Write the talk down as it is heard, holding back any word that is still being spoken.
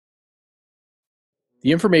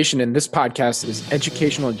The information in this podcast is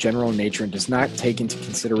educational and general in nature and does not take into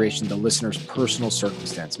consideration the listener's personal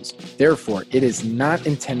circumstances. Therefore, it is not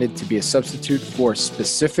intended to be a substitute for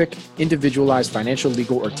specific, individualized financial,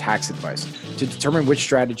 legal, or tax advice. To determine which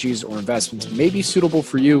strategies or investments may be suitable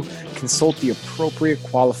for you, consult the appropriate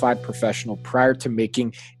qualified professional prior to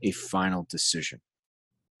making a final decision.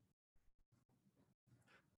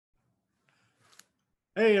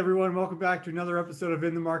 Hey everyone, welcome back to another episode of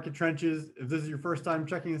In the Market Trenches. If this is your first time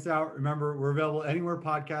checking us out, remember we're available anywhere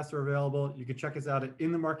podcasts are available. You can check us out at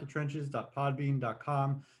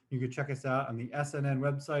inthemarkettrenches.podbean.com. You can check us out on the SNN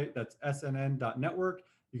website, that's snn.network.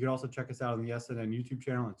 You can also check us out on the SNN YouTube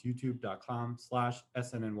channel, it's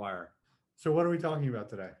youtube.com/SNNwire. So what are we talking about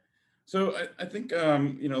today? So I think,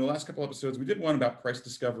 the last couple episodes, we did one about price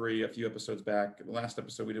discovery a few episodes back. The last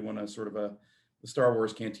episode, we did one on sort of the Star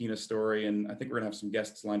Wars Cantina story. And I think we're gonna have some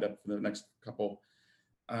guests lined up for the next couple,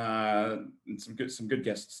 and some good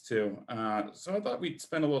guests too. So I thought we'd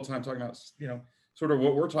spend a little time talking about, sort of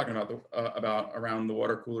what we're talking about around the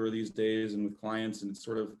water cooler these days and with clients. And it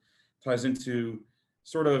sort of ties into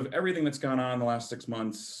sort of everything that's gone on in the last 6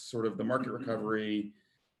 months, sort of the market recovery,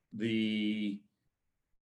 the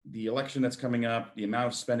election that's coming up, the amount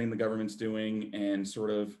of spending the government's doing, and sort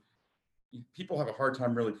of people have a hard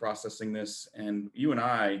time really processing this. And you and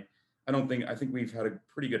I think we've had a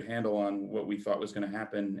pretty good handle on what we thought was going to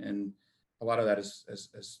happen. And a lot of that has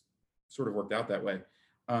sort of worked out that way.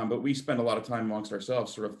 But we spend a lot of time amongst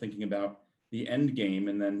ourselves sort of thinking about the end game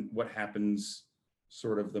and then what happens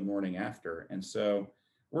sort of the morning after. And so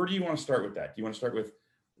where do you want to start with that? Do you want to start with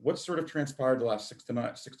what sort of transpired the last 6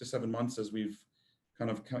 to 7 months as we've kind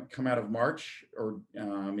of come out of March, or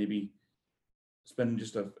maybe spend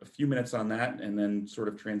just a few minutes on that and then sort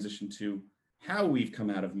of transition to how we've come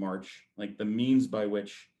out of March, like the means by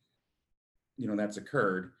which, that's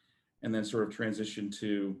occurred, and then sort of transition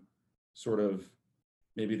to sort of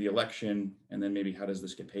maybe the election, and then maybe how does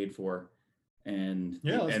this get paid for, and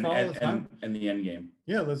let's and follow the time. And the end game.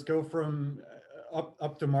 Yeah, let's go from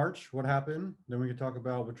up to March, what happened. Then we can talk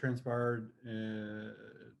about what transpired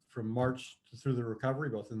from March through the recovery,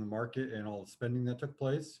 both in the market and all the spending that took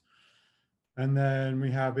place. And then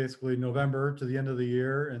we have basically November to the end of the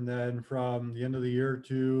year, and then from the end of the year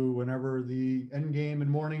to whenever the end game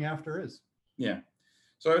and morning after is. Yeah.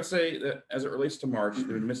 So I would say that as it relates to March, in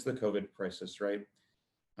the midst of the COVID crisis, right?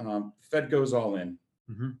 Fed goes all in,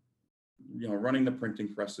 running the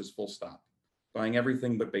printing presses full stop, buying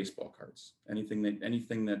everything but baseball cards, anything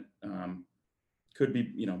that could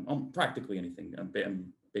be, practically anything.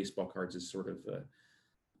 Baseball cards is sort of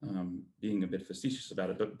being a bit facetious about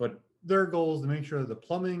it, but their goal is to make sure that the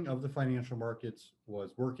plumbing of the financial markets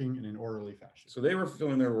was working in an orderly fashion. So they were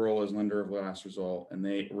fulfilling their role as lender of last resort, and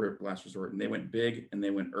they went big, and they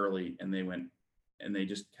went early, and they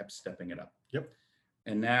just kept stepping it up. Yep.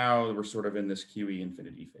 And now we're sort of in this QE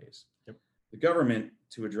infinity phase. Yep. The government,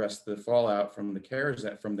 to address the fallout from the CARES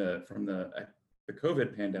Act, from the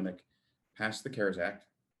COVID pandemic, passed the CARES Act,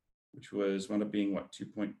 which wound up being what,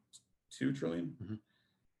 2.2 trillion. Mm-hmm.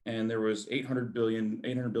 And there was 800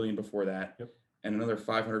 billion before that. Yep. And another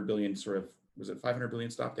 500 billion was it 500 billion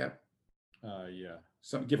stopgap? Yeah.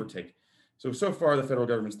 Some give or take. So far the federal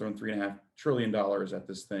government's thrown $3.5 trillion at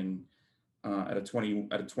this thing, at a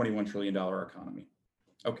 $21 trillion economy.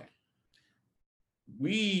 Okay.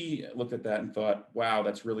 We looked at that and thought, wow,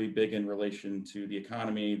 that's really big in relation to the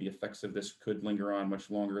economy. The effects of this could linger on much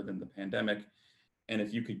longer than the pandemic. And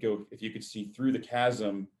if you could see through the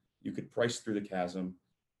chasm, you could price through the chasm,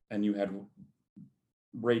 and you had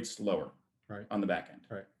rates lower, right, on the back end.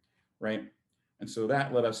 Right. And so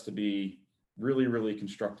that led us to be really, really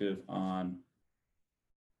constructive on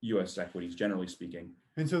U.S. equities, generally speaking.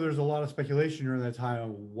 And so there's a lot of speculation during that time on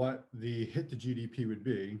what the hit to GDP would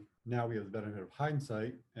be. Now we have the benefit of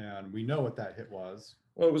hindsight, and we know what that hit was.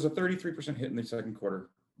 Well, it was a 33% hit in the second quarter,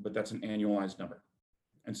 but that's an annualized number.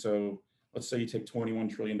 And so let's say you take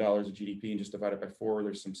 $21 trillion of GDP and just divide it by 4.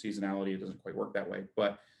 There's some seasonality. It doesn't quite work that way.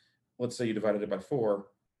 But let's say you divided it by 4.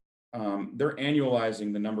 They're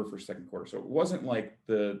annualizing the number for second quarter. So it wasn't like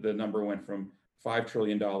the number went from $5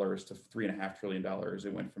 trillion to $3.5 trillion.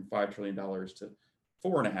 It went from $5 trillion to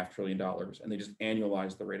 $4.5 trillion, and they just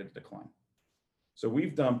annualized the rate of decline. So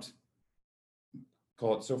we've dumped,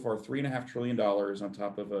 call it so far, $3.5 trillion on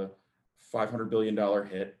top of a $500 billion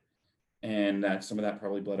hit. And that some of that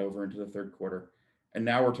probably bled over into the third quarter. And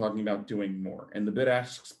now we're talking about doing more. And the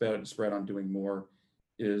bid-ask spread on doing more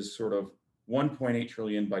is sort of 1.8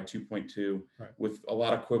 trillion by 2.2, right, with a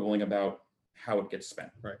lot of quibbling about how it gets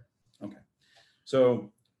spent. Right. Okay.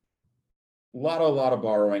 So a lot of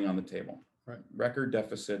borrowing on the table. Right. Record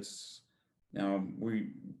deficits, Now, we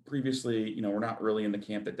previously, we're not really in the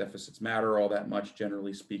camp that deficits matter all that much,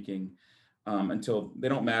 generally speaking, until they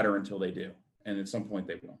don't matter until they do, and at some point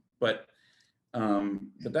they will. But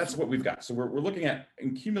that's what we've got. So we're looking at,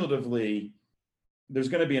 and cumulatively, there's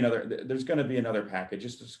going to be another package.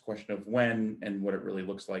 It's just a question of when and what it really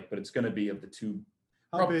looks like. But it's going to be of the two.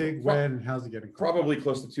 How big, when, how's it getting? Probably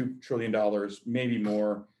close to $2 trillion, maybe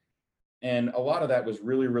more. And a lot of that was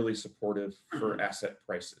really, really supportive for asset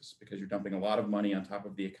prices because you're dumping a lot of money on top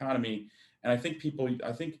of the economy. And I think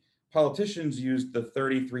politicians used the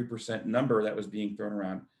 33% number that was being thrown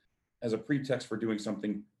around as a pretext for doing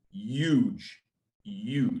something huge,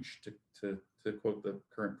 to quote the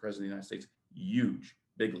current president of the United States, huge,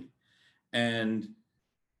 bigly. And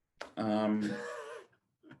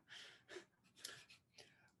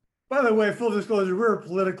by the way, full disclosure,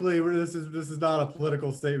 this is not a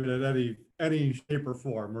political statement in any shape or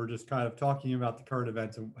form. We're just kind of talking about the current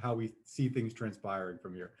events and how we see things transpiring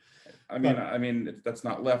from here. I mean, that's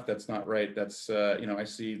not left. That's not right. That's I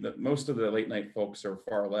see that most of the late night folks are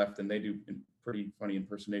far left, and they do pretty funny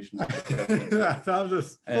impersonations.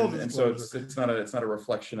 and so it's not a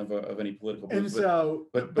reflection of any political. And so,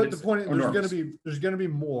 but the point is, there's going to be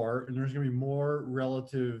more, and there's going to be more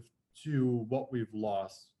relative to what we've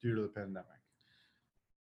lost due to the pandemic.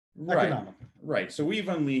 Right. So we've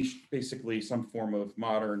unleashed basically some form of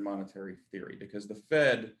modern monetary theory because the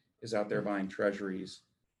Fed is out there buying treasuries.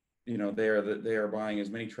 They are buying as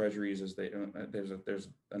many treasuries as there's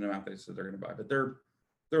an amount they said they're going to buy, but they're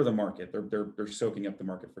the market. They're soaking up the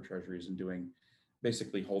market for treasuries and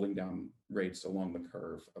basically holding down rates along the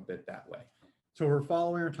curve a bit that way. So we're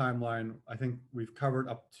following our timeline. I think we've covered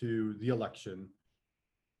up to the election.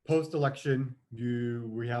 Post-election,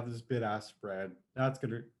 we have this bid-ask spread. That's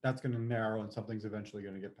gonna narrow, and something's eventually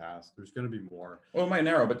going to get passed. There's going to be more. Well, it might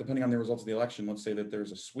narrow, but depending on the results of the election, let's say that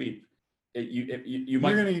there's a sweep. You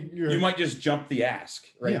might just jump the ask,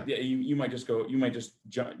 right? Yeah. You might just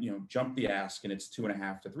jump the ask, and it's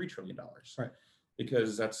 $2.5 to $3 trillion, right?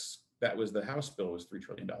 Because that was the House bill was $3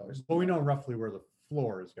 trillion. But we know roughly where the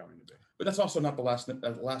floor is going to be. But that's also not the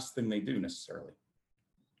last thing they do necessarily.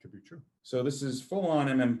 Could be true. So this is full on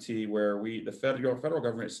MMT, where the federal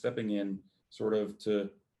government is stepping in sort of to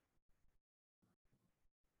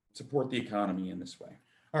support the economy in this way.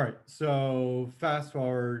 All right. So fast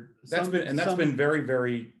forward. That's been very,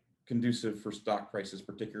 very conducive for stock prices,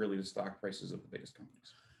 particularly the stock prices of the biggest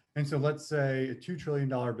companies. And so let's say a $2 trillion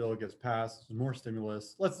bill gets passed, more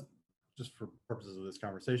stimulus. Let's just for purposes of this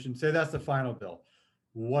conversation, say that's the final bill.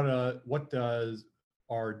 What does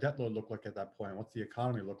our debt load look like at that point? What's the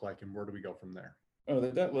economy look like, and where do we go from there? Oh,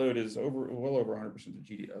 the debt load is well over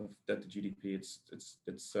 100% of debt to GDP.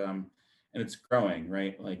 And it's growing,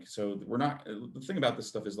 right? Like, so the thing about this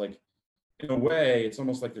stuff is, like, in a way, it's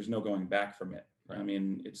almost like there's no going back from it. Right? I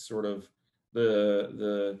mean, it's sort of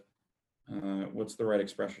what's the right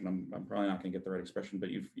expression? I'm probably not gonna get the right expression, but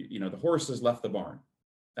the horse has left the barn.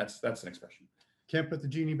 That's an expression. Can't put the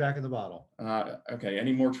genie back in the bottle. Okay.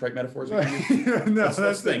 Any more trite metaphors? No,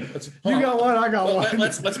 let's think. You got one. I got one.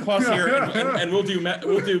 Let's pause here and we'll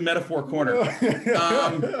do metaphor corner.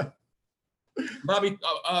 Bobby,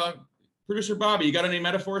 producer Bobby, you got any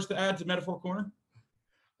metaphors to add to metaphor corner?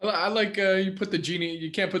 I like you put the genie.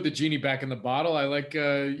 You can't put the genie back in the bottle. I like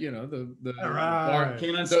the right.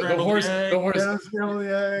 Can't unscramble the egg. The horse. Can't unscramble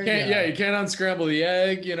the egg. You can't unscramble the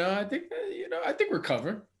egg. I think we're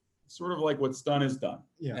covered. Sort of like what's done is done.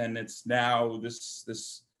 Yeah. And it's now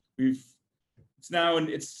it's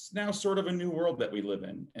now sort of a new world that we live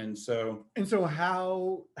in. And so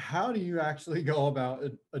how do you actually go about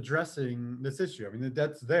addressing this issue? I mean, the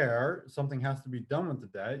debt's there. Something has to be done with the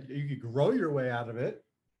debt. You could grow your way out of it,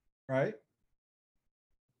 right?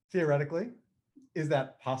 Theoretically. Is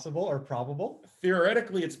that possible or probable?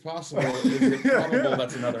 Theoretically, it's possible. Is it probable?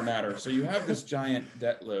 That's another matter. So you have this giant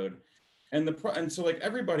debt load. And so, like,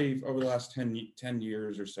 everybody over the last 10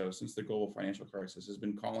 years or so, since the global financial crisis, has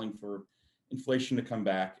been calling for inflation to come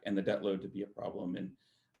back and the debt load to be a problem,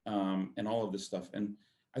 and all of this stuff. And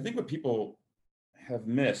I think what people have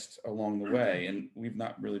missed along the way, and we've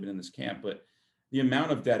not really been in this camp, but the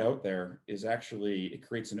amount of debt out there is actually, it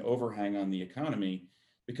creates an overhang on the economy,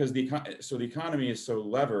 because the economy is so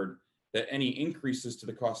levered that any increases to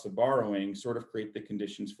the cost of borrowing sort of create the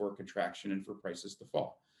conditions for contraction and for prices to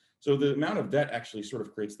fall. So the amount of debt actually sort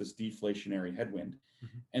of creates this deflationary headwind.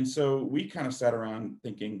 Mm-hmm. And so we kind of sat around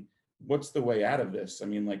thinking, what's the way out of this? I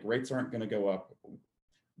mean, like, rates aren't going to go up.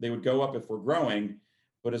 They would go up if we're growing,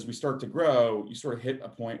 but as we start to grow, you sort of hit a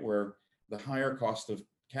point where the higher cost of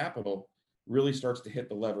capital really starts to hit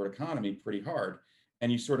the levered economy pretty hard.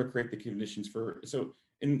 And you sort of create the conditions so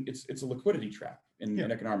it's a liquidity trap in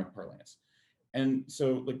economic parlance. And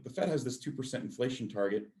so like the Fed has this 2% inflation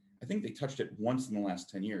target. I think they touched it once in the last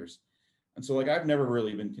 10 years. And so like I've never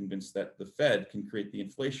really been convinced that the Fed can create the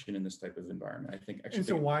inflation in this type of environment. I think actually. And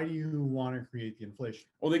so why do you want to create the inflation?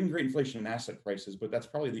 Well, they can create inflation in asset prices, but that's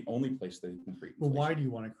probably the only place they can create inflation. Well, why do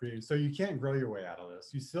you want to create? So you can't grow your way out of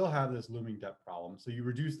this. You still have this looming debt problem. So you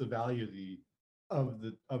reduce the value of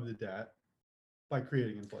the debt by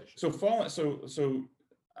creating inflation. So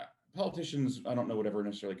politicians, I don't know would ever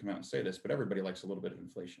necessarily come out and say this, but everybody likes a little bit of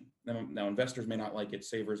inflation. Now investors may not like it,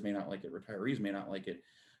 savers may not like it, retirees may not like it,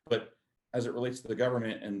 but as it relates to the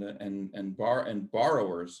government and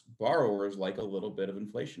borrowers like a little bit of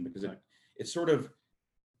inflation because it sort of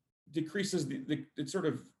decreases it sort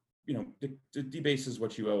of debases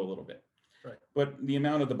what you owe a little bit. Right. But the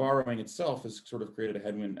amount of the borrowing itself has sort of created a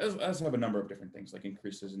headwind, as have a number of different things like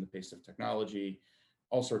increases in the pace of technology,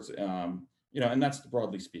 all sorts of and that's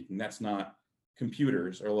broadly speaking. That's not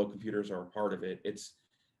computers, although computers are a part of it. It's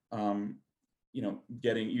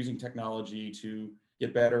using technology to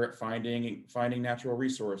get better at finding natural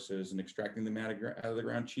resources and extracting them out of the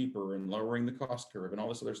ground cheaper and lowering the cost curve and all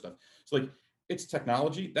this other stuff. So like it's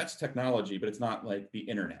technology, that's technology, but it's not like the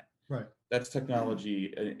internet. Right. That's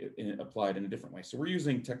technology applied in a different way. So we're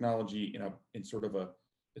using technology in sort of a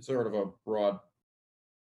broad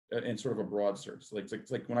sense. So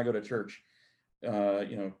it's like when I go to church,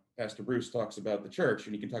 Pastor Bruce talks about the church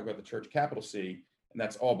and he can talk about the church, capital C, and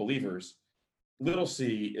that's all believers. Little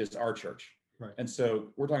c is our church. Right. And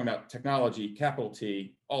so we're talking about technology, capital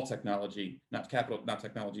T, all technology, not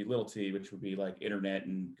technology, little t, which would be like internet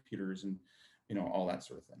and computers and, all that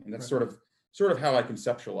sort of thing. And that's sort of how I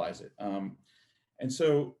conceptualize it. And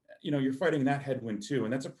so, you're fighting that headwind too.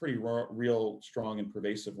 And that's a pretty real, strong and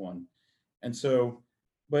pervasive one. And so,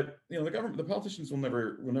 but, the politicians will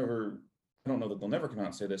never, I don't know that they'll never come out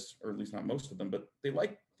and say this, or at least not most of them, but they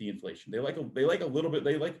like the inflation. They like a little bit,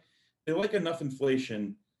 they like enough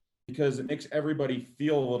inflation because it makes everybody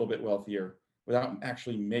feel a little bit wealthier without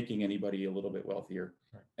actually making anybody a little bit wealthier.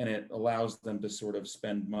 Right. And it allows them to sort of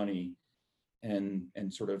spend money and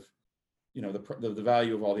sort of, the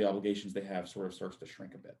value of all the obligations they have sort of starts to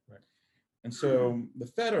shrink a bit. Right. And so the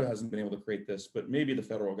Fed hasn't been able to create this, but maybe the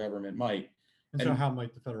federal government might. And so how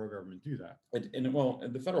might the federal government do that?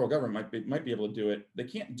 The federal government might be able to do it. They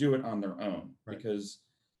can't do it on their own because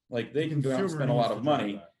like they can go out and spend a lot of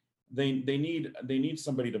money. They need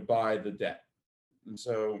somebody to buy the debt. And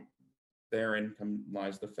so therein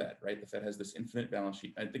lies the Fed, right? The Fed has this infinite balance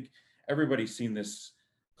sheet. I think everybody's seen this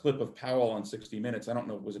clip of Powell on 60 Minutes. I don't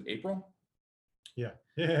know, was it April? Yeah.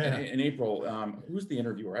 In April, who's the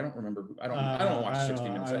interviewer? I don't remember. I don't watch 60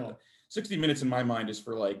 Minutes. 60 Minutes in my mind is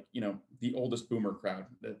for like, the oldest boomer crowd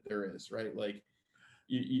that there is, right? Like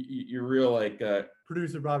you're real like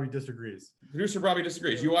Producer Bobby disagrees.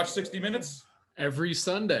 You watch 60 Minutes? Every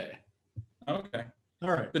Sunday. Okay.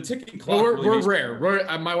 All right. The ticking clock. Well, we're rare.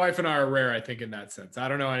 My wife and I are rare, I think, in that sense. I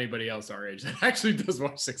don't know anybody else our age that actually does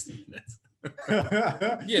watch 60 Minutes.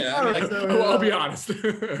 Yeah. I'll be honest.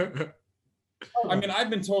 I mean, I've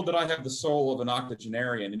been told that I have the soul of an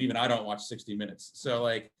octogenarian, and even I don't watch 60 Minutes. So,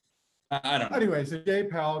 like, I don't know. Anyway, so Jay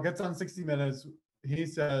Powell gets on 60 Minutes. He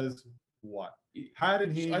says, what? How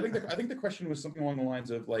did he? I think the question was something along the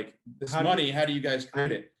lines of, like, this money, how do you guys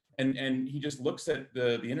create it? And he just looks at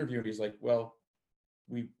the interview and he's like, well,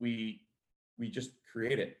 we just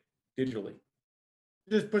create it digitally.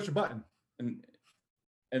 Just push a button. And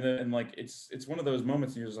then like it's one of those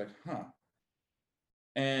moments and you're just like, huh.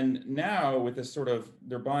 And now with this sort of,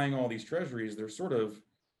 they're buying all these treasuries, they're sort of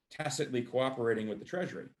tacitly cooperating with the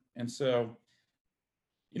Treasury. And so,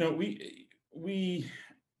 the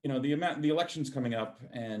election's coming up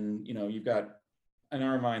and, you've got, in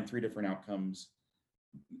our mind, 3 different outcomes.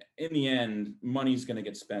 In the end, money's going to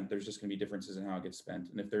get spent. There's just going to be differences in how it gets spent.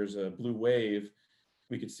 And if there's a blue wave,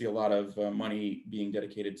 we could see a lot of money being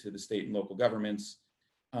dedicated to the state and local governments.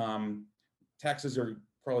 Taxes are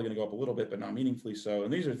probably going to go up a little bit, but not meaningfully so.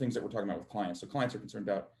 And these are things that we're talking about with clients. So clients are concerned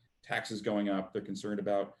about taxes going up. They're concerned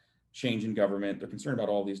about change in government. They're concerned about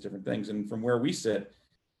all these different things. And from where we sit,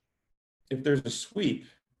 if there's a sweep,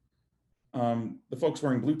 the folks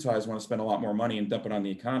wearing blue ties want to spend a lot more money and dump it on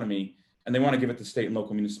the economy. And they want to give it to state and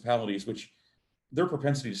local municipalities, which their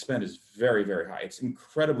propensity to spend is very, very high. It's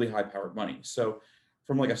incredibly high powered money. So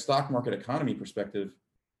from like a stock market economy perspective,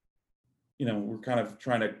 we're kind of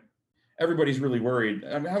trying to, everybody's really worried.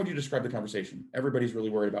 I mean, how would you describe the conversation? Everybody's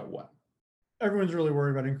really worried about what? Everyone's really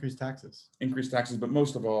worried about increased taxes. Increased taxes, but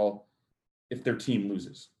most of all, if their team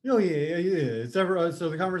loses. Oh yeah. It's ever so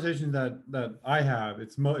the conversation that I have,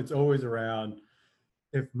 it's always around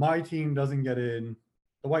if my team doesn't get in,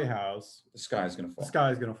 the White House, The sky is going to the fall.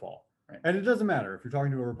 sky is going to fall. Right. And it doesn't matter if you're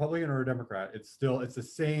talking to a Republican or a Democrat, it's the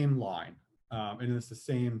same line. And it's the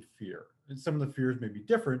same fear. And some of the fears may be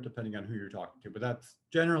different depending on who you're talking to, but that's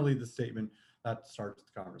generally the statement that starts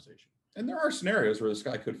the conversation. And there are scenarios where the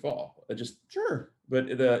sky could fall. Sure. But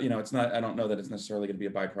it's not. I don't know that it's necessarily going to be a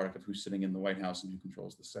byproduct of who's sitting in the White House and who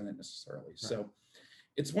controls the Senate necessarily. Right. So,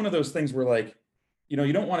 it's one of those things where, like, you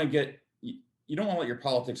don't want to let your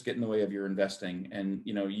politics get in the way of your investing. And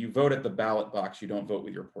you vote at the ballot box. You don't vote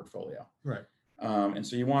with your portfolio. Right. And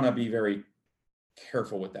so you want to be very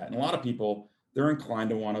careful with that. And a lot of people, they're inclined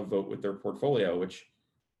to want to vote with their portfolio, which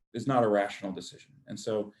is not a rational decision. And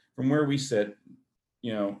so from where we sit,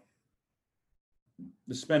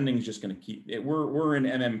 the spending is just going to keep it. We're in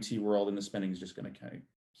MMT world, and the spending is just going to kind of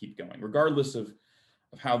keep going, regardless of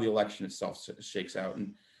how the election itself shakes out.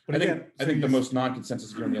 And I think the most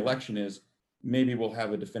non-consensus view on the election is maybe we'll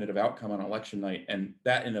have a definitive outcome on election night, and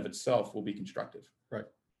that in of itself will be constructive. Right.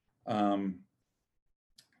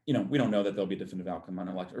 We don't know that there'll be a definitive outcome on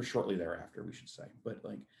election, or shortly thereafter, we should say. But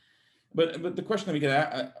the question that we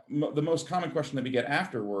get, the most common question that we get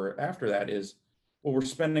after that is, well, we're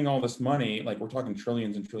spending all this money, like we're talking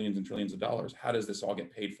trillions and trillions and trillions of dollars. How does this all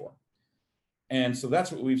get paid for? And so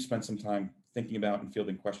that's what we've spent some time thinking about and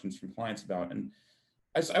fielding questions from clients about. And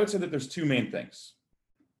I would say that there's two main things.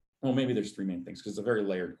 Well, maybe there's three main things, because it's a very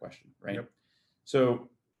layered question, right? Yep. So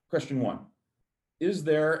question one, is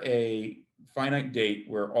there a finite date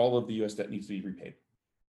where all of the US debt needs to be repaid?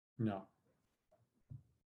 No.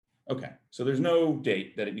 Okay, so there's no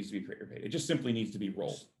date that it needs to be repaid. It just simply needs to be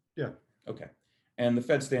rolled. Yeah. Okay, and the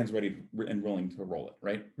Fed stands ready and willing to roll it,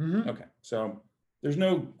 right? Mm-hmm. Okay, so there's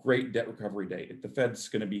no great debt recovery date. The Fed's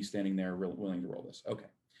going to be standing there willing to roll this. Okay.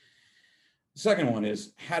 The second one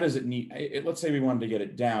is, how does it need, let's say we wanted to get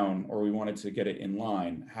it down, or we wanted to get it in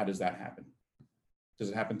line. How does that happen? Does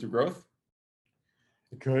it happen through growth?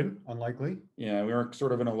 It could, unlikely. Yeah, we are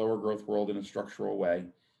sort of in a lower growth world in a structural way.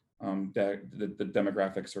 The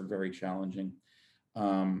demographics are very challenging.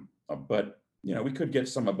 But we could get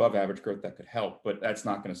some above average growth that could help, but that's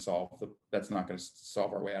not going to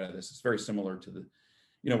solve our way out of this. It's very similar to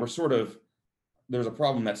there's a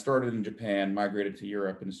problem that started in Japan, migrated to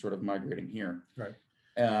Europe, and is sort of migrating here. Right.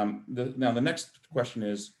 Now the next question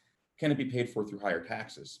is, can it be paid for through higher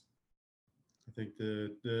taxes? I think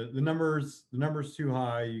the number's too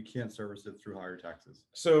high. You can't service it through higher taxes.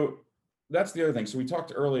 So that's the other thing. So we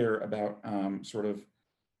talked earlier about sort of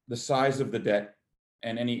the size of the debt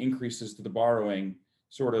and any increases to the borrowing,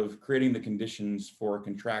 sort of creating the conditions for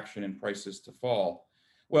contraction and prices to fall.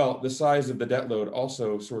 Well, the size of the debt load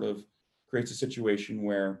also sort of creates a situation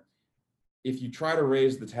where if you try to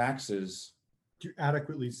raise the taxes to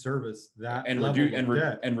adequately service that and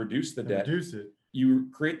reduce the debt, you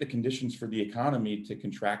create the conditions for the economy to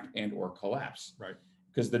contract and or collapse. Right.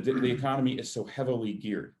 Because the economy is so heavily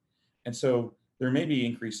geared. And so there may be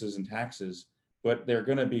increases in taxes, but they're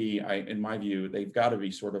going to be, in my view, they've got to be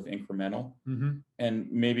sort of incremental, mm-hmm. and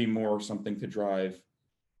maybe more something to drive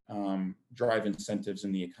incentives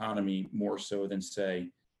in the economy more so than, say,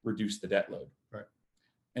 reduce the debt load. Right.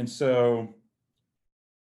 And so,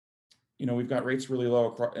 we've got rates really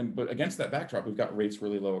low but against that backdrop, we've got rates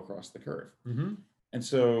really low across the curve. Mm-hmm. And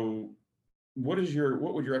so, what would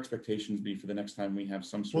your expectations be for the next time we have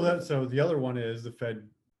some sort so the other one is the Fed.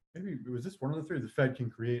 Maybe was this one of the three? The Fed can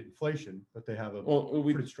create inflation, but they have a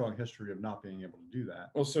pretty strong history of not being able to do that.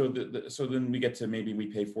 Well, so so then we get to maybe we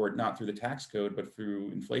pay for it not through the tax code, but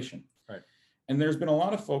through inflation. Right. And there's been a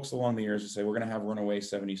lot of folks along the years who say we're going to have runaway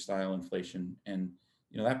 70s style inflation, and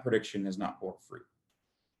that prediction has not borne fruit.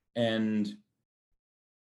 And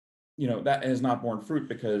that has not borne fruit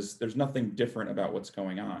because there's nothing different about what's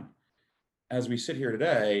going on. As we sit here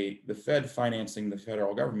today, the Fed financing the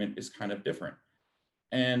federal government is kind of different.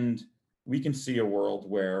 And we can see a world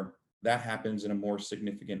where that happens in a more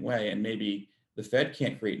significant way. And maybe the Fed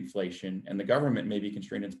can't create inflation and the government may be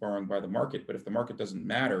constrained its borrowing by the market. But if the market doesn't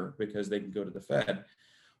matter because they can go to the Fed,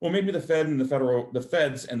 well, maybe the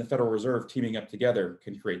Feds and the Federal Reserve teaming up together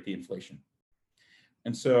can create the inflation.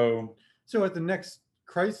 And so at the next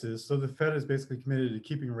crisis, so the Fed is basically committed to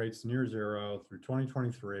keeping rates near zero through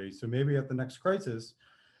 2023. So maybe at the next crisis,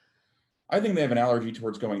 I think they have an allergy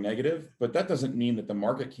towards going negative, but that doesn't mean that the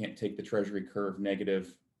market can't take the Treasury curve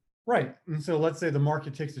negative. Right. And so let's say the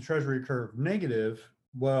market takes the Treasury curve negative.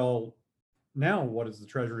 Well, now what does the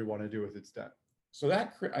Treasury want to do with its debt? So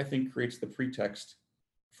that, I think, creates the pretext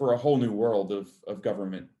for a whole new world of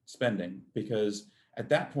government spending, because at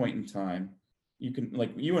that point in time, you can,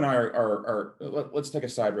 like you and I are let's take a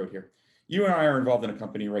side road here. you and I are involved in a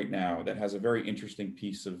company right now that has a very interesting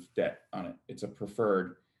piece of debt on it. It's a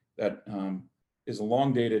preferred that is a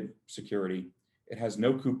long dated security. It has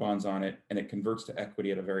no coupons on it, and it converts to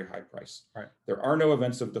equity at a very high price. Right. There are no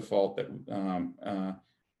events of default that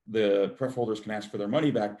the pref holders can ask for their money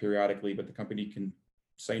back periodically, but the company can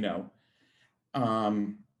say no.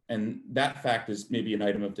 And that fact is maybe an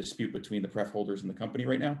item of dispute between the pref holders and the company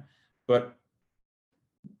right now. But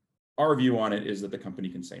our view on it is that the company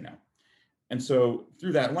can say no. And so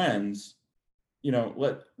through that lens,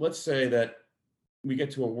 let's say that we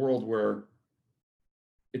get to a world where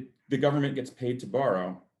the government gets paid to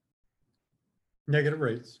borrow. Negative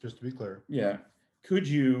rates, just to be clear. Yeah. Could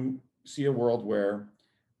you see a world where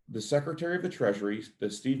the Secretary of the Treasury,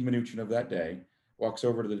 the Steve Mnuchin of that day, walks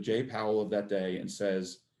over to the Jay Powell of that day and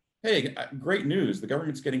says, hey, great news. The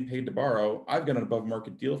government's getting paid to borrow. I've got an above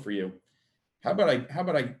market deal for you. How about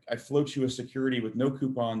I float you a security with no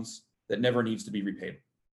coupons that never needs to be repaid?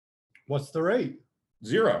 What's the rate?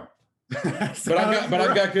 0. But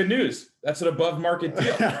I've got good news. That's an above market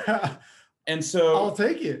deal. And so I'll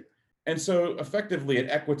take it. And so effectively it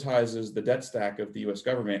equitizes the debt stack of the US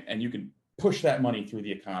government, and you can push that money through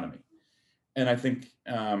the economy. And I think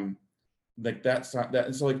that's not that.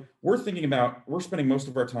 And so we're spending most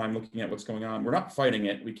of our time looking at what's going on. We're not fighting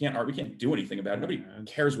it. We can't do anything about it. Nobody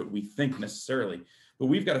cares what we think necessarily, but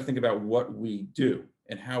we've got to think about what we do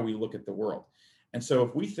and how we look at the world. And so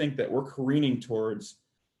if we think that we're careening towards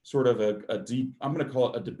sort of I'm going to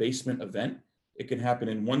call it a debasement event. It can happen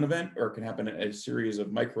in one event, or it can happen in a series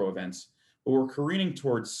of micro events. But we're careening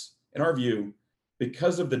towards, in our view,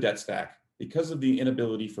 because of the debt stack, because of the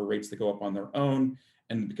inability for rates to go up on their own,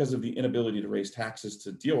 and because of the inability to raise taxes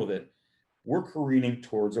to deal with it, we're careening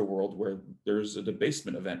towards a world where there's a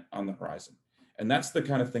debasement event on the horizon. And that's the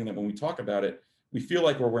kind of thing that when we talk about it, we feel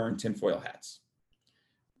like we're wearing tinfoil hats.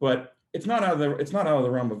 But it's not out of the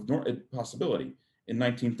realm of possibility. In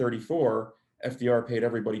 1934, FDR paid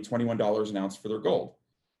everybody $21 an ounce for their gold.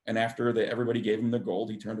 And after everybody gave him the gold,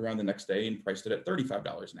 he turned around the next day and priced it at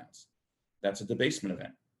 $35 an ounce. That's a debasement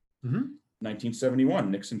event. Mm-hmm. 1971,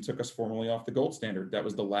 Nixon took us formally off the gold standard. That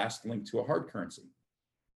was the last link to a hard currency.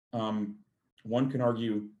 One can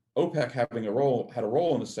argue OPEC had a role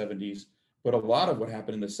in the 70s, but a lot of what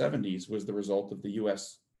happened in the 70s was the result of the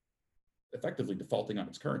US effectively defaulting on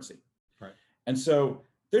its currency. Right. And so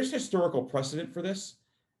there's historical precedent for this,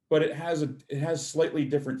 but it has slightly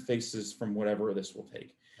different faces from whatever this will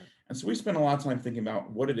take. Right. And so we spend a lot of time thinking about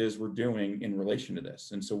what it is we're doing in relation to this.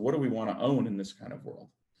 And so what do we want to own in this kind of world?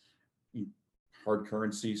 Hard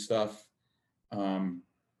currency stuff,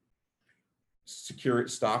 secure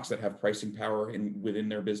stocks that have pricing power within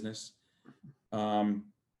their business.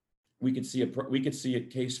 We could see a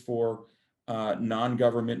case for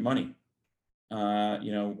non-government money.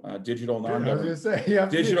 Digital non-government. I was gonna say,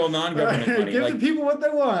 digital non-government money. Give the people what they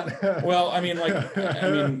want. Well,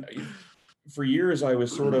 for years I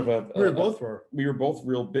was sort of we were both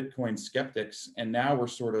real Bitcoin skeptics, and now we're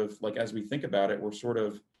sort of as we think about it, we're sort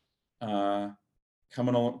of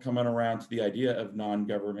coming around to the idea of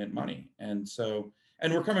non-government money, and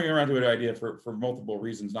we're coming around to an idea for multiple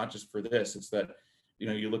reasons, not just for this. It's that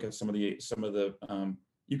you look at some of the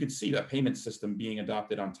you could see that payment system being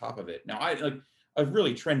adopted on top of it. Now, a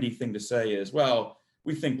really trendy thing to say is, well,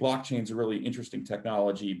 we think blockchain's a really interesting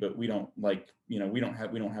technology, but we don't we don't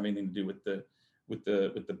have anything to do with the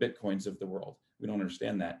Bitcoins of the world. We don't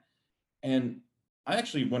understand that. And I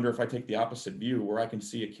actually wonder if I take the opposite view, where I can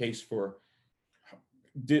see a case for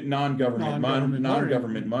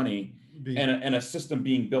non-government money and a system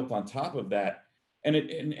being built on top of that.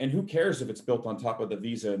 And who cares if it's built on top of the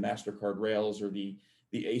Visa and MasterCard rails or the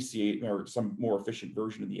ACH or some more efficient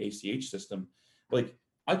version of the ACH system?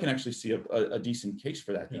 I can actually see a decent case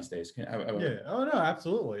for that these days. Oh no,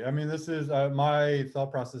 absolutely. I mean, this is my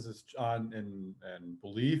thought process is on and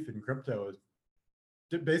belief in crypto is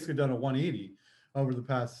basically done a 180 over the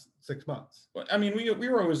past 6 months. I mean, we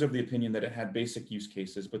were always of the opinion that it had basic use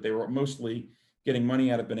cases, but they were mostly getting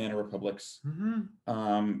money out of banana republics,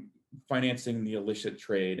 financing the illicit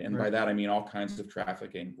trade. And by that, I mean all kinds of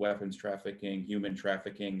trafficking, weapons trafficking, human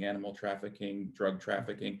trafficking, animal trafficking, drug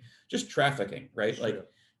trafficking, just trafficking, right? Sure.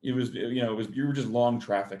 You were just long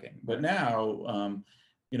trafficking. But now,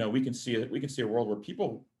 we can see a world where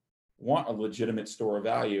people want a legitimate store of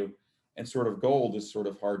value, and sort of gold is sort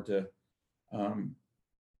of hard to,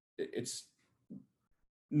 it's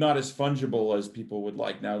not as fungible as people would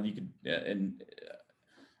like. Now you could, and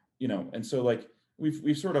so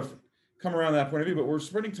we've sort of come around that point of view, but we're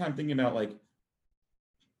spending time thinking about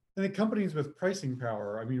and the companies with pricing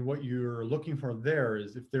power. I mean, what you're looking for there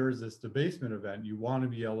is, if there is this debasement event, you want to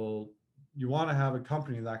be able you want to have a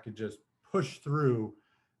company that could just push through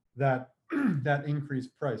that that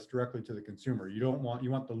increased price directly to the consumer. You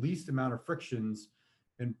want the least amount of frictions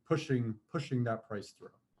in pushing that price through.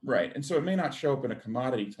 Right. And so it may not show up in a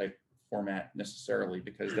commodity type format necessarily,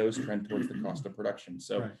 because those trend towards the cost of production.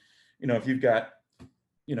 So, Right. if you've got,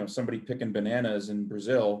 somebody picking bananas in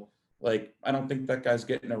Brazil, like, I don't think that guy's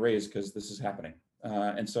getting a raise because this is happening.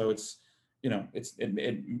 And so it's, that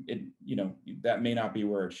may not be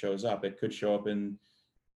where it shows up. It could show up in,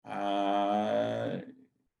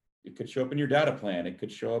 your data plan. It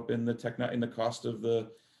could show up in in the cost of the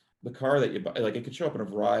car that you buy. Like, it could show up in a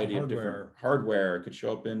variety of different hardware. It could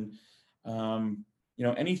show up in,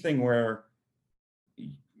 anything where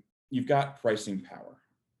you've got pricing power,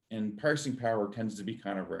 and pricing power tends to be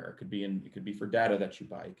kind of rare. It could be for data that you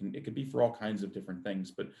buy. It could be for all kinds of different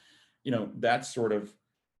things, but that's sort of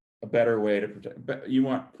a better way to protect. But you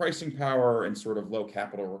want pricing power and sort of low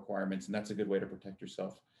capital requirements, and that's a good way to protect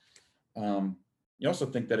yourself. You also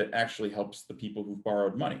think that it actually helps the people who've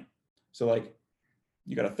borrowed money. So, like,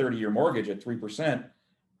 you got a 30-year mortgage at 3%,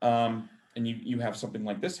 and you have something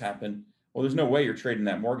like this happen. Well, there's no way you're trading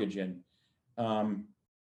that mortgage in.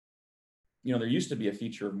 There used to be a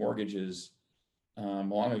feature of mortgages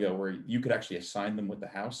long ago where you could actually assign them with the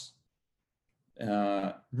house.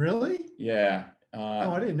 Really? Yeah.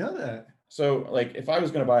 I didn't know that. So, like, if I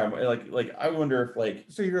was going to buy like I wonder if, like,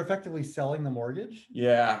 so you're effectively selling the mortgage?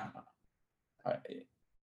 Yeah.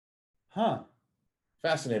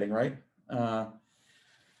 Fascinating, right? I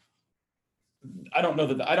don't know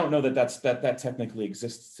that technically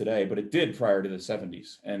exists today, but it did prior to the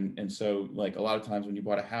 70s. And so, like, a lot of times when you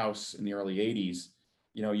bought a house in the early 80s,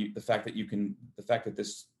 the fact that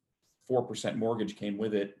this 4% mortgage came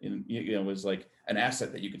with it, and was like an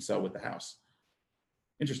asset that you could sell with the house.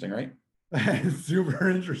 Interesting, right? Super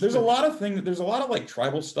interesting. There's a lot of like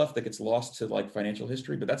tribal stuff that gets lost to like financial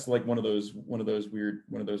history, but that's like one of those weird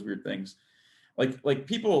things. Like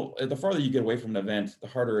people, the farther you get away from an event, the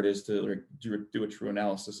harder it is to, like, do a true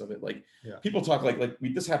analysis of it. Like, people talk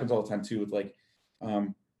this happens all the time too, with like,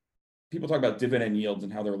 people talk about dividend yields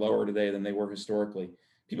and how they're lower today than they were historically.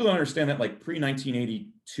 People don't understand that, like,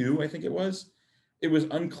 pre-1982, I think it was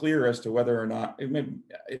unclear as to whether or not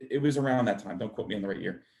it was around that time. Don't quote me on the right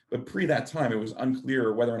year, but pre that time, it was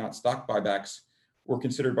unclear whether or not stock buybacks were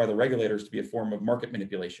considered by the regulators to be a form of market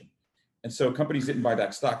manipulation. And so companies didn't buy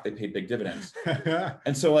back stock; they paid big dividends.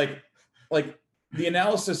 And so, like the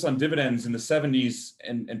analysis on dividends in the 70s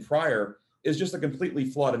and prior is just a completely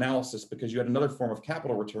flawed analysis, because you had another form of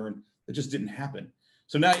capital return that just didn't happen.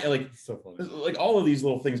 So now, like all of these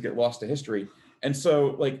little things get lost to history. And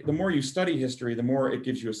so, like, the more you study history, the more it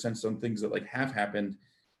gives you a sense on things that, like, have happened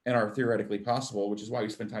and are theoretically possible, which is why we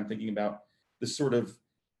spend time thinking about this sort of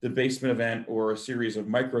debasement event or a series of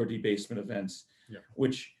micro debasement events,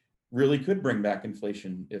 which really could bring back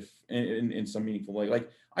inflation if in some meaningful way. Like,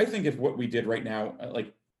 I think if what we did right now,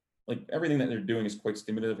 like everything that they're doing is quite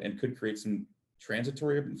stimulative and could create some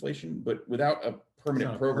transitory inflation, but without a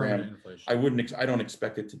permanent program, I don't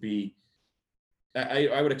expect it to be.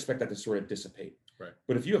 I would expect that to sort of dissipate. Right.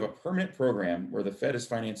 But if you have a permanent program where the Fed is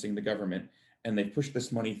financing the government and they push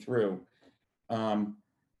this money through,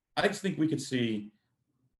 I think we could see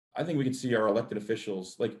our elected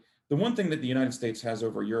officials, like, the one thing that the United States has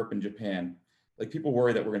over Europe and Japan, like, people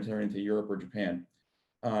worry that we're going to turn into Europe or Japan.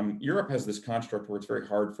 Europe has this construct where it's very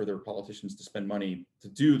hard for their politicians to spend money to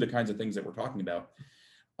do the kinds of things that we're talking about.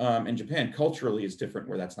 And Japan culturally is different,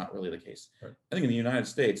 where that's not really the case. Right. I think in the United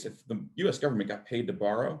States, if the US government got paid to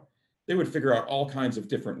borrow, they would figure out all kinds of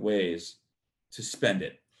different ways to spend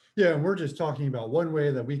it. Yeah, and we're just talking about one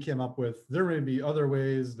way that we came up with. There may be other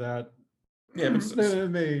ways that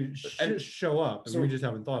may show up, and we just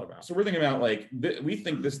haven't thought about. So we're thinking about, like, we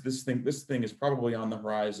think this thing is probably on the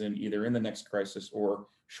horizon, either in the next crisis or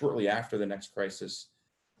shortly after the next crisis,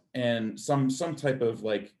 and some type of,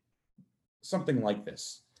 like, something like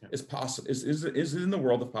this is possible, is in the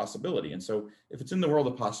world of possibility. And so if it's in the world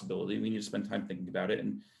of possibility, we need to spend time thinking about it.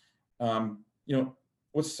 And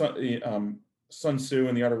what's Sun Tzu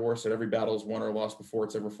in The Art of War said, every battle is won or lost before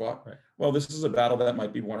it's ever fought. Right. Well, this is a battle that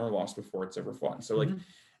might be won or lost before it's ever fought. And so, like,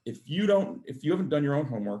 if you haven't done your own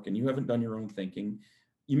homework and you haven't done your own thinking,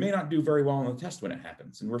 you may not do very well on the test when it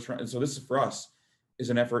happens. And so this is, for us, is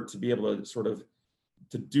an effort to be able to sort of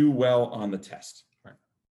to do well on the test. Right.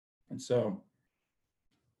 And so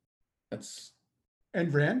that's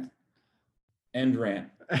End rant.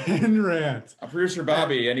 Producer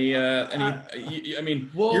Bobby, I mean,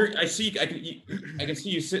 well, I can see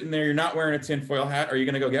you sitting there. You're not wearing a tinfoil hat. Are you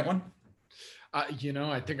going to go get one?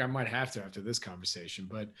 I think I might have to after this conversation,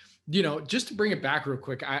 but just to bring it back real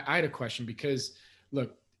quick, I had a question because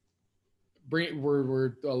look,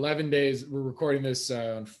 we're 11 days. We're recording this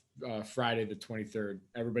on Friday the 23rd.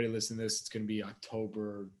 Everybody listen to this. It's going to be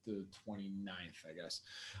October the 29th, I guess.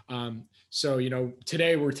 So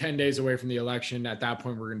today we're 10 days away from the election. At that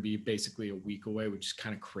point, we're going to be basically a week away, which is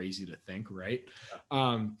kind of crazy to think, right?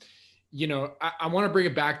 I want to bring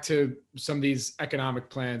it back to some of these economic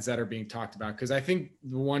plans that are being talked about, because I think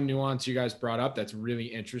the one nuance you guys brought up that's really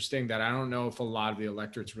interesting that I don't know if a lot of the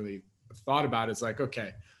electorate's really thought about is like,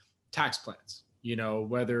 okay, tax plans,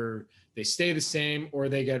 whether they stay the same or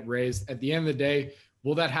they get raised, at the end of the day,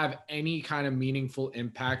 will that have any kind of meaningful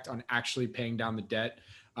impact on actually paying down the debt?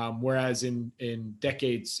 Whereas in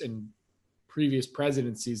decades and previous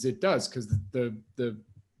presidencies, it does, because the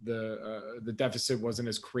deficit wasn't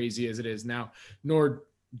as crazy as it is now, nor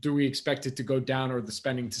do we expect it to go down or the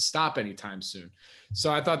spending to stop anytime soon.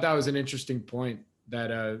 So I thought that was an interesting point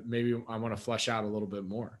that maybe I want to flesh out a little bit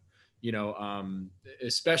more,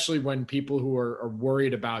 especially when people who are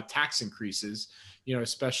worried about tax increases,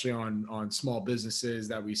 especially on small businesses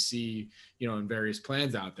that we see, in various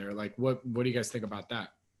plans out there. Like, what do you guys think about that?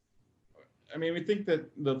 I mean, we think that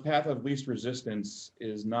the path of least resistance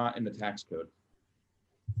is not in the tax code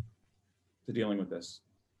to dealing with this.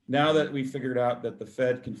 Now that we figured out that the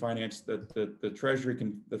Fed can finance the Treasury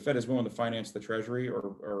the Fed is willing to finance the Treasury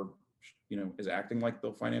or is acting like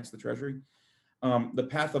they'll finance the Treasury. The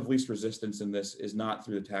path of least resistance in this is not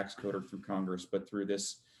through the tax code or through Congress, but through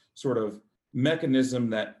this sort of mechanism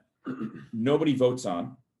that nobody votes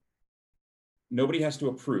on, nobody has to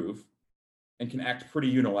approve, and can act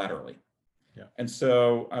pretty unilaterally. Yeah. And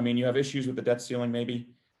so, I mean, you have issues with the debt ceiling maybe,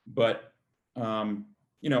 but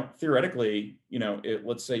theoretically,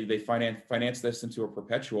 let's say they finance this into a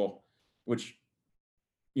perpetual, which,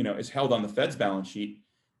 is held on the Fed's balance sheet.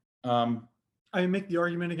 I make the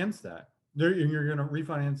argument against that. You're going to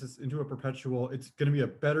refinance this into a perpetual. It's going to be a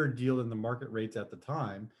better deal than the market rates at the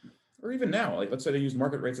time. Or even now, like let's say they use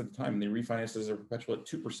market rates at the time and they refinance as a perpetual at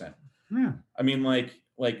 2%. Yeah. I mean, like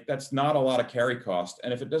that's not a lot of carry cost.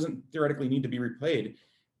 And if it doesn't theoretically need to be repaid,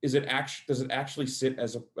 does it actually sit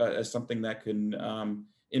as something that can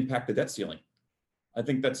impact the debt ceiling? I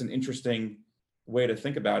think that's an interesting way to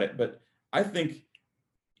think about it. But I think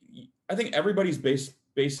everybody's base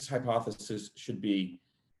hypothesis should be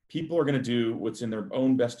people are going to do what's in their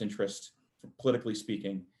own best interest, politically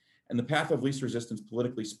speaking. And the path of least resistance,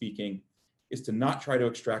 politically speaking, is to not try to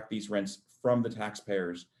extract these rents from the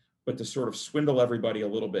taxpayers, but to sort of swindle everybody a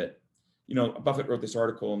little bit. Buffett wrote this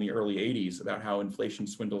article in the early 80s about how inflation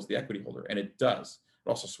swindles the equity holder, and it does. It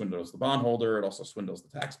also swindles the bondholder. It also swindles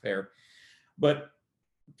the taxpayer. But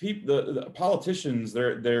the politicians,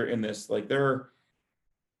 they're in this, like they're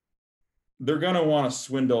going to want to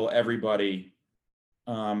swindle everybody.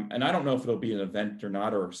 And I don't know if it'll be an event or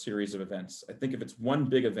not, or a series of events. I think if it's one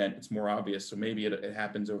big event, it's more obvious. So maybe it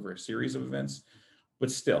happens over a series of events.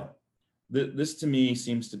 But still, this to me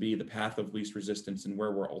seems to be the path of least resistance and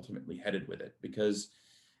where we're ultimately headed with it, because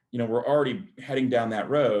we're already heading down that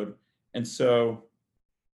road. And so,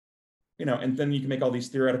 and then you can make all these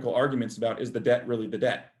theoretical arguments about, is the debt really the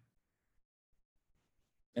debt?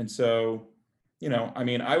 And so, I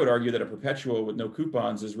mean, I would argue that a perpetual with no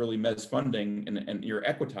coupons is really mezz funding, and you're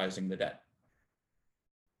equitizing the debt,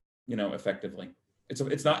 effectively.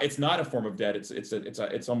 It's not a form of debt.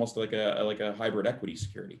 It's almost like a hybrid equity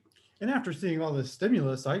security. And after seeing all this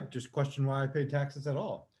stimulus, I just question why I paid taxes at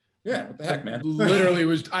all. Yeah, what the heck, man? I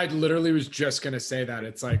literally was just gonna say that.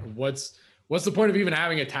 It's like, what's the point of even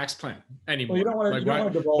having a tax plan anymore? Well, you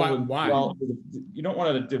don't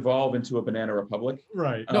want to devolve into a banana republic,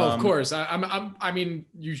 right? No, of course. I mean,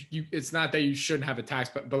 you. It's not that you shouldn't have a tax,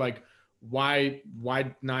 but like, why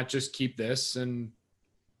not just keep this and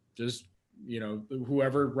just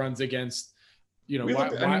whoever runs against.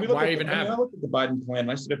 Why even have it? I looked at the Biden plan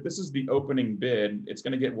and I said, if this is the opening bid, it's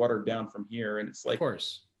going to get watered down from here. And it's like, of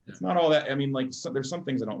course, it's not all that. I mean, like, there's some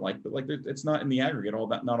things I don't like, but like, it's not in the aggregate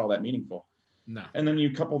not all that meaningful. No. And then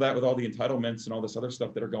you couple that with all the entitlements and all this other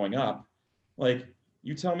stuff that are going up. Like,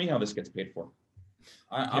 you tell me how this gets paid for.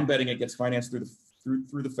 I'm betting it gets financed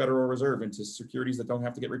through the Federal Reserve into securities that don't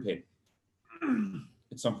have to get repaid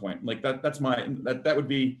at some point. Like that would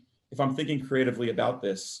be, if I'm thinking creatively about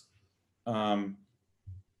this.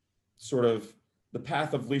 Sort of the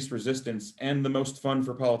path of least resistance and the most fun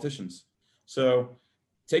for politicians. So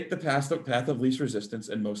take the path of least resistance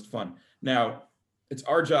and most fun. Now, it's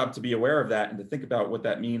our job to be aware of that and to think about what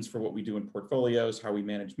that means for what we do in portfolios, how we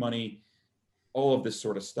manage money, all of this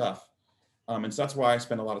sort of stuff. And so that's why I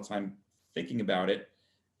spend a lot of time thinking about it.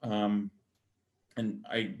 and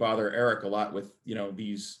I bother Eric a lot with,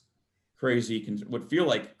 these what feel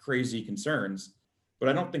like crazy concerns, but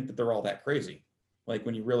I don't think that they're all that crazy. Like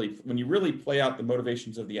when you really play out the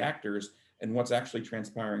motivations of the actors and what's actually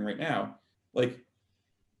transpiring right now, like,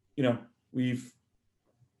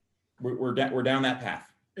 we're down that path.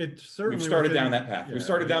 We've started down that path. We've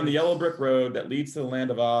started down the yellow brick road that leads to the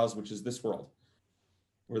land of Oz, which is this world,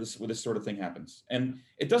 where this sort of thing happens. And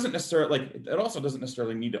it doesn't necessarily, it also doesn't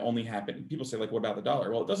necessarily need to only happen. People say, what about the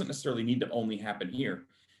dollar? Well, it doesn't necessarily need to only happen here.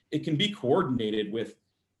 It can be coordinated with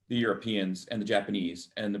the Europeans and the Japanese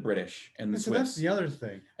and the British and the Swiss. That's the other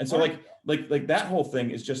thing. And so like that whole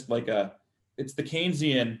thing is just it's the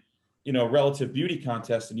Keynesian, relative beauty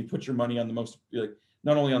contest, and you put your money on the most,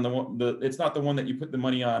 not only on it's not the one that you put the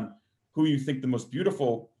money on who you think the most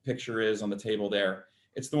beautiful picture is on the table there.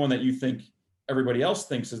 It's the one that you think everybody else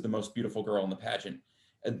thinks is the most beautiful girl in the pageant.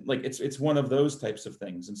 And it's one of those types of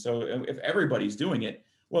things. And so if everybody's doing it,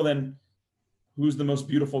 well, then who's the most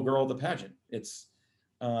beautiful girl of the pageant? It's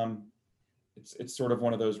sort of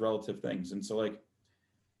one of those relative things. And so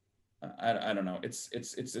I don't know. It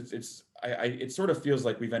sort of feels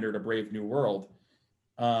like we've entered a brave new world.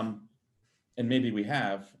 And maybe we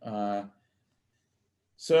have.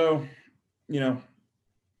 So,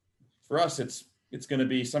 for us, it's going to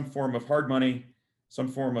be some form of hard money, some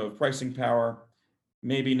form of pricing power,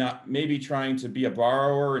 maybe trying to be a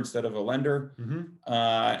borrower instead of a lender,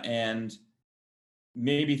 and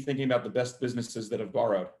maybe thinking about the best businesses that have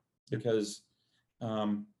borrowed, because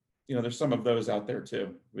there's some of those out there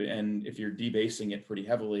too. And if you're debasing it pretty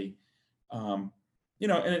heavily, and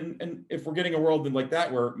if we're getting a world like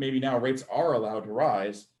that where maybe now rates are allowed to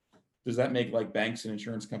rise, does that make banks and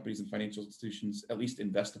insurance companies and financial institutions at least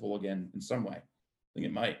investable again in some way? I think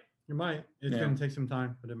it might. It might. It's going to take some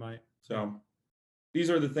time, but it might. So these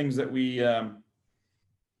are the things that we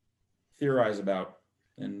theorize about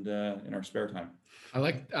and in our spare time. I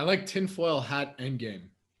like tinfoil hat endgame.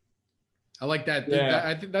 I like that. Yeah.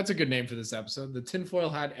 I think that's a good name for this episode. The tinfoil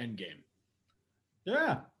hat endgame.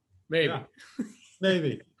 Yeah. Maybe. Yeah.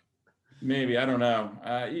 Maybe. I don't know.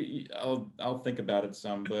 I'll think about it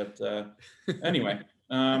some, but anyway.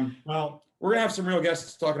 Well, we're gonna have some real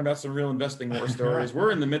guests talking about some real investing war stories.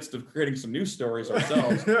 We're in the midst of creating some news stories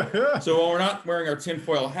ourselves. So while we're not wearing our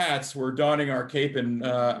tinfoil hats, we're donning our cape and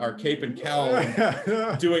cowl,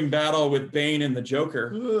 and doing battle with Bane and the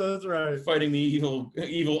Joker. That's right. Fighting the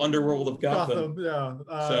evil underworld of Gotham. Yeah.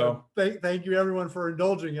 So thank you everyone for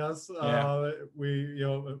indulging us. Yeah. We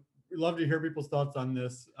love to hear people's thoughts on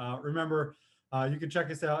this. Remember, you can check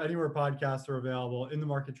us out anywhere podcasts are available,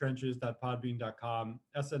 inthemarkettrenches.podbean.com,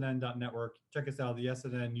 snn.network. Check us out, the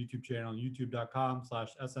SNN YouTube channel,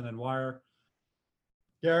 youtube.com/SNNwire.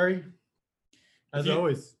 Gary, as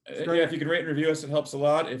always. If you can rate and review us, it helps a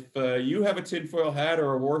lot. If you have a tinfoil hat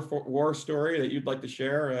or a war story that you'd like to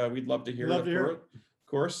share, we'd love to hear it, of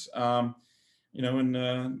course. And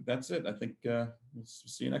that's it. I think we'll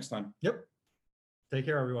see you next time. Yep. Take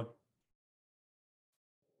care, everyone.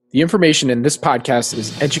 The information in this podcast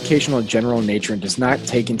is educational and general in nature and does not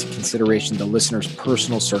take into consideration the listener's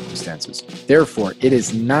personal circumstances. Therefore, it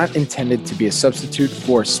is not intended to be a substitute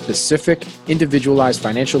for specific, individualized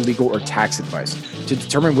financial, legal, or tax advice. To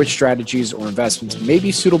determine which strategies or investments may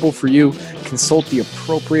be suitable for you, consult the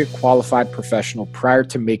appropriate qualified professional prior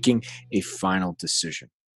to making a final decision.